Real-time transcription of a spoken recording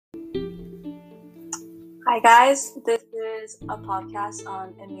Hi guys, this is a podcast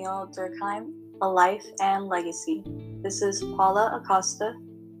on Emil Durkheim, A Life and Legacy. This is Paula Acosta.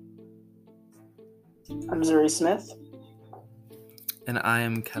 I'm Zuri Smith. And I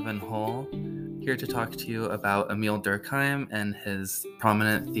am Kevin Hull, here to talk to you about Emil Durkheim and his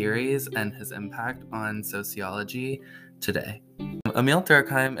prominent theories and his impact on sociology today. Emil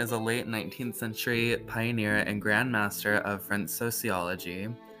Durkheim is a late 19th century pioneer and Grand Master of French sociology.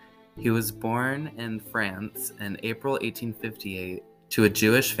 He was born in France in April 1858 to a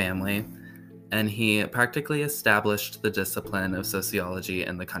Jewish family, and he practically established the discipline of sociology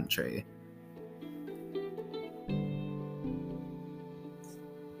in the country.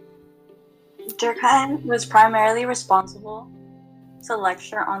 Durkheim was primarily responsible to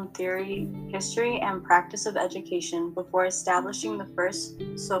lecture on theory, history, and practice of education before establishing the first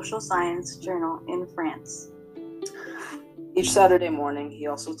social science journal in France. Each Saturday morning, he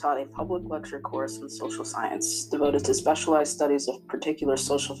also taught a public lecture course in social science devoted to specialized studies of particular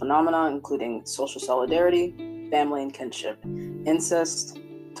social phenomena, including social solidarity, family and kinship, incest,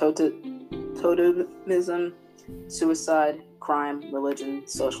 totemism, suicide, crime, religion,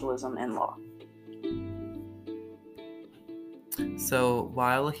 socialism, and law. So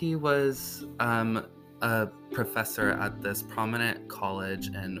while he was a professor at this prominent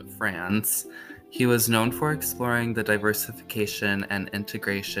college in France, he was known for exploring the diversification and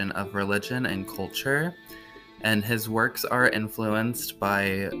integration of religion and culture, and his works are influenced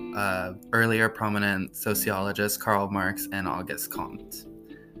by earlier prominent sociologists Karl Marx and Auguste Comte.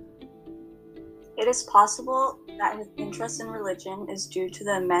 It is possible that his interest in religion is due to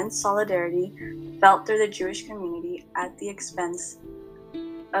the immense solidarity felt through the Jewish community at the expense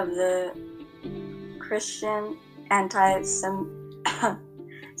of the Christian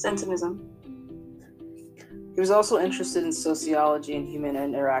anti-Semitism. He was also interested in sociology and human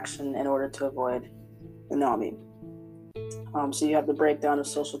interaction in order to avoid anomie. So you have the breakdown of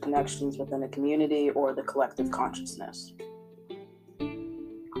social connections within a community or the collective consciousness.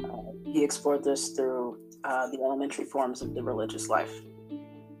 He explored this through the elementary forms of the religious life.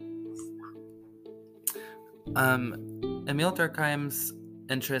 Emil Durkheim's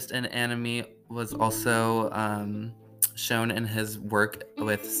interest in anomie was also shown in his work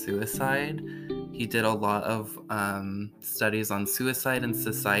with suicide. He did a lot of studies on suicide in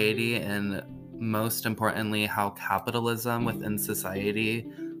society, and most importantly, how capitalism within society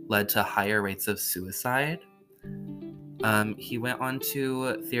led to higher rates of suicide. He went on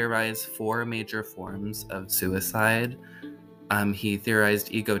to theorize 4 major forms of suicide. He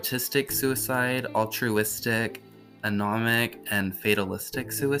theorized egotistic suicide, altruistic, anomic, and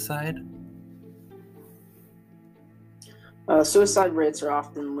fatalistic suicide. Suicide rates are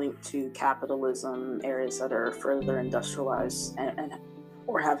often linked to capitalism, areas that are further industrialized and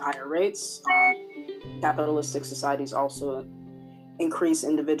or have higher rates. Capitalistic societies also increase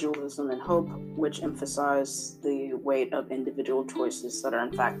individualism and hope, which emphasize the weight of individual choices that are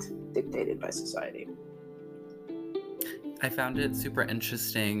in fact dictated by society. I found it super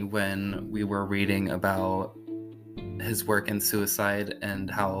interesting when we were reading about his work in suicide and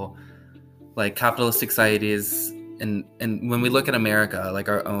how, like, capitalistic societies, and when we look at America, like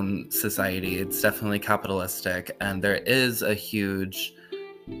our own society, it's definitely capitalistic, and there is a huge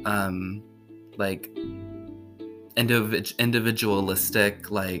individualistic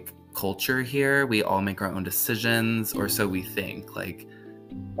culture here. We all make our own decisions, or so we think,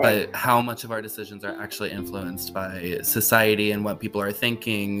 but how much of our decisions are actually influenced by society and what people are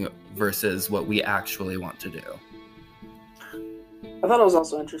thinking versus what we actually want to do. I thought it was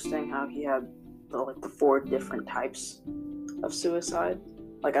also interesting how he had the 4 different types of suicide.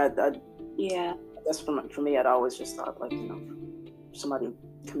 I guess for me, I'd always just thought, somebody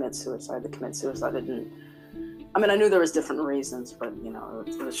commits suicide, they commit suicide. I knew there was different reasons, but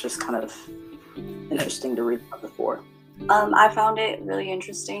it was just kind of interesting to read about the 4. I found it really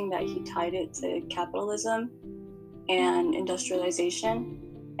interesting that he tied it to capitalism and industrialization,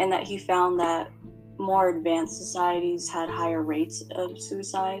 and that he found that more advanced societies had higher rates of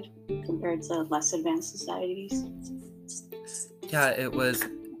suicide compared to less advanced societies. Yeah, it was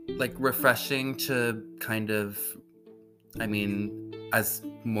refreshing to kind of, as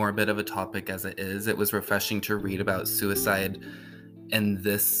morbid of a topic as it is, it was refreshing to read about suicide in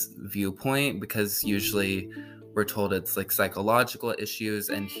this viewpoint, because usually we're told it's psychological issues,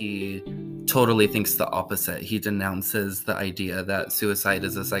 and he totally thinks the opposite. He denounces the idea that suicide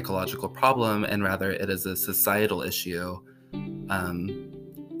is a psychological problem, and rather it is a societal issue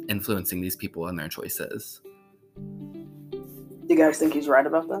influencing these people and their choices. Do you guys think he's right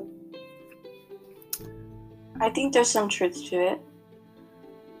about that? I think there's some truth to it.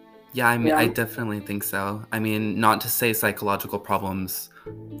 Yeah, I mean, I definitely think so. I mean, not to say psychological problems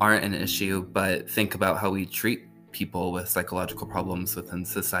aren't an issue, but think about how we treat people with psychological problems within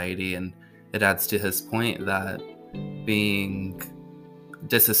society. And it adds to his point that being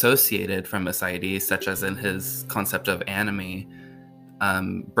disassociated from society, such as in his concept of anime,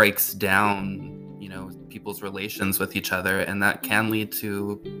 breaks down, people's relations with each other, and that can lead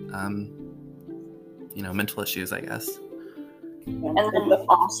to, mental issues, I guess. And then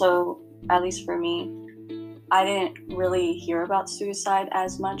also, at least for me, I didn't really hear about suicide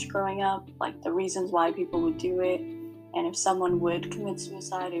as much growing up, like the reasons why people would do it. And if someone would commit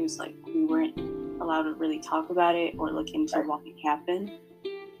suicide, it was like we weren't allowed to really talk about it or look into why it happened.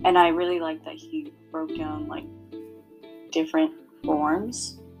 And I really like that he broke down like different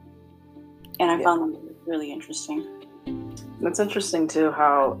forms. And I found them really interesting. That's interesting too,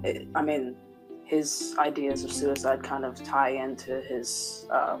 how, his ideas of suicide kind of tie into his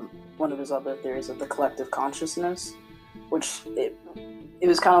one of his other theories of the collective consciousness, which it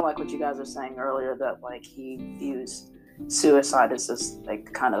was kind of like what you guys were saying earlier, that like he views suicide as this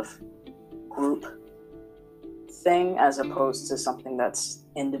like kind of group thing as opposed to something that's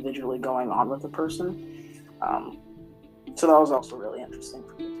individually going on with a person. So that was also really interesting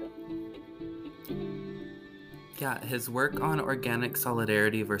for me too. Yeah, his work on organic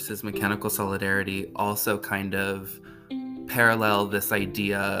solidarity versus mechanical solidarity also kind of parallel this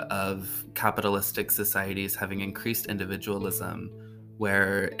idea of capitalistic societies having increased individualism,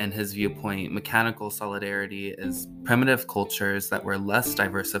 where in his viewpoint, mechanical solidarity is primitive cultures that were less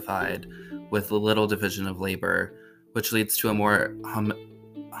diversified with little division of labor, which leads to a more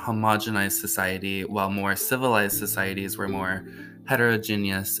homogenized society, while more civilized societies were more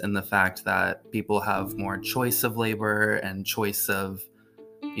heterogeneous in the fact that people have more choice of labor and choice of,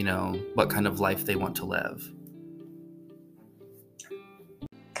 what kind of life they want to live.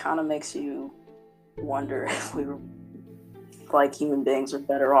 Kind of makes you wonder if we were, like, human beings are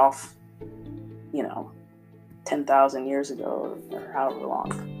better off, 10,000 years ago or however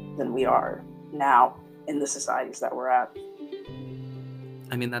long than we are now in the societies that we're at.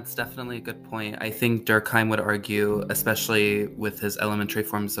 I mean, that's definitely a good point. I think Durkheim would argue, especially with his elementary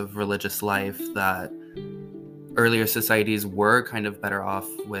forms of religious life, that earlier societies were kind of better off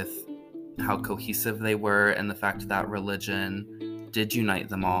with how cohesive they were, and the fact that religion did unite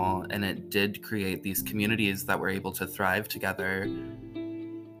them all, and it did create these communities that were able to thrive together.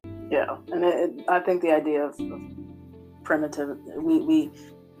 Yeah, and I think the idea of primitive,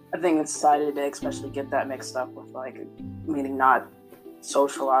 I think in society today especially get that mixed up with, like, meaning not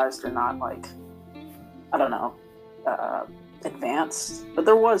socialized or not, like, I don't know, advanced, but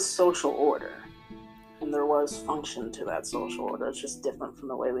there was social order and there was function to that social order. It's just different from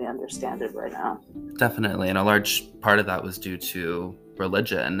the way we understand it right now. Definitely, and a large part of that was due to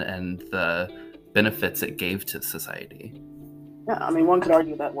religion and the benefits it gave to society. Yeah, I mean, one could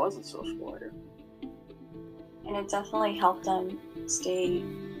argue that was a social order. And it definitely helped them stay,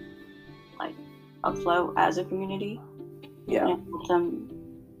 like, afloat as a community. Yeah. And it helped them,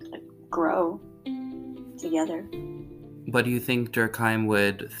 like, grow together. What do you think Durkheim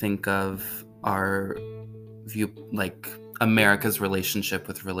would think of our view, like, America's relationship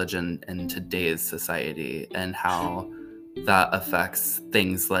with religion in today's society, and how that affects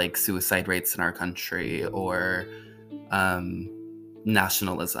things like suicide rates in our country or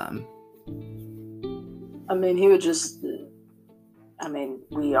nationalism? I mean, he would just,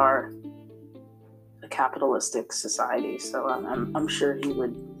 we are a capitalistic society, so I'm sure he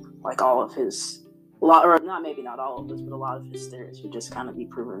would, like, all of his, maybe not all of his, but a lot of his theories would just kind of be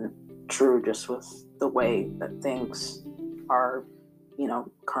proven true just with the way that things are,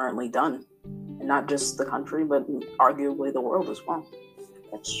 currently done. And not just the country, but arguably the world as well.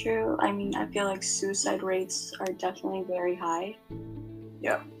 That's true. I mean, I feel like suicide rates are definitely very high.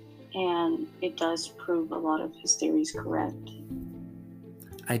 Yeah. And it does prove a lot of his theories correct.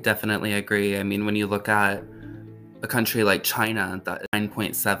 I definitely agree. I mean, when you look at a country like China, that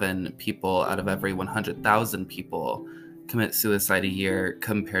 9.7 people out of every 100,000 people commit suicide a year,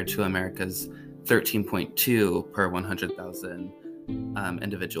 compared to America's 13.2 per 100,000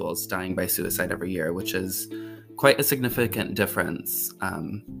 individuals dying by suicide every year, which is quite a significant difference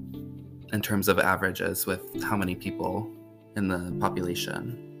in terms of averages with how many people in the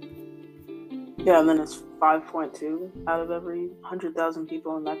population. Yeah, and then it's 5.2 out of every 100,000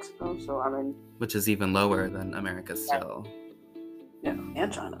 people in Mexico. So, I mean, which is even lower than America still. Yeah,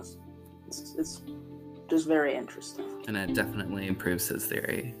 and China's. It's just very interesting. And it definitely improves his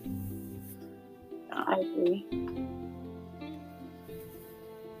theory. I agree.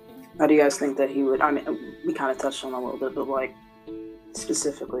 How do you guys think that he would? I mean, we kind of touched on it a little bit, but, like,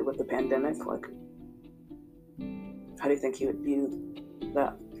 specifically with the pandemic, like, how do you think he would view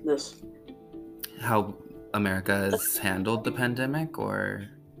this? How America has handled the pandemic, or?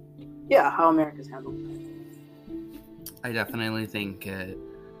 Yeah, how America's handled it. I definitely think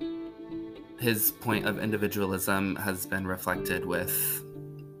his point of individualism has been reflected with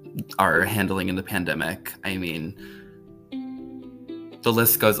our handling in the pandemic. I mean, the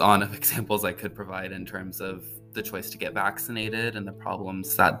list goes on of examples I could provide in terms of the choice to get vaccinated and the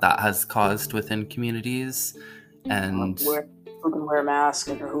problems that has caused within communities. And who can wear a mask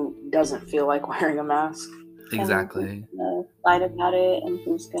and who doesn't feel like wearing a mask. Exactly. And who's gonna fight about it, and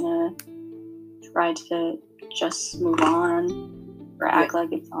who's gonna try to just move on or act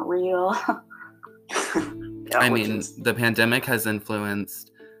like it's not real. I mean, the pandemic has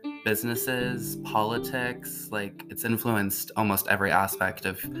influenced businesses, politics, like it's influenced almost every aspect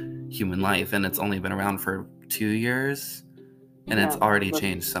of human life, and it's only been around for 2 years, and it's already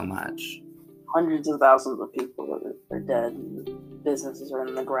changed so much. Hundreds of thousands of people are dead, and businesses are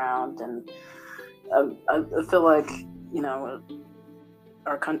in the ground, and I feel like, you know,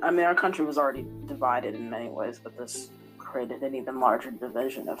 our country was already divided in many ways, but this created an even larger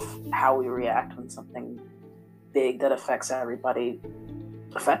division of how we react when something big that affects everybody.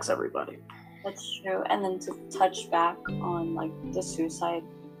 That's true. And then to touch back on like the suicide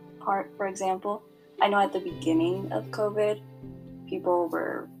part, for example, I know at the beginning of COVID, people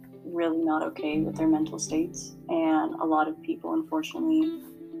were really not okay with their mental states, and a lot of people unfortunately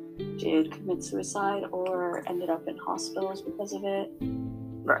did commit suicide or ended up in hospitals because of it.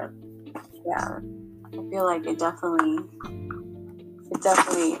 Right. Yeah, I feel like it definitely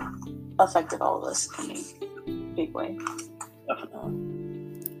affected all of us in a big way. Definitely.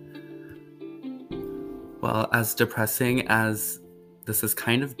 Well, as depressing as this has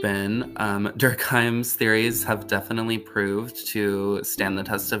kind of been, Durkheim's theories have definitely proved to stand the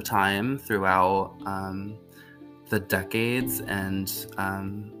test of time throughout the decades. And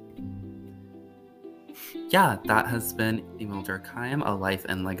yeah, that has been Emil Durkheim, A Life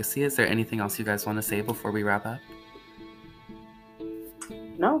and Legacy. Is there anything else you guys want to say before we wrap up?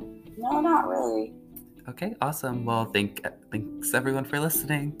 No, not really. Okay, awesome. Well, thanks everyone for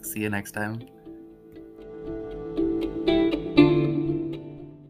listening. See you next time.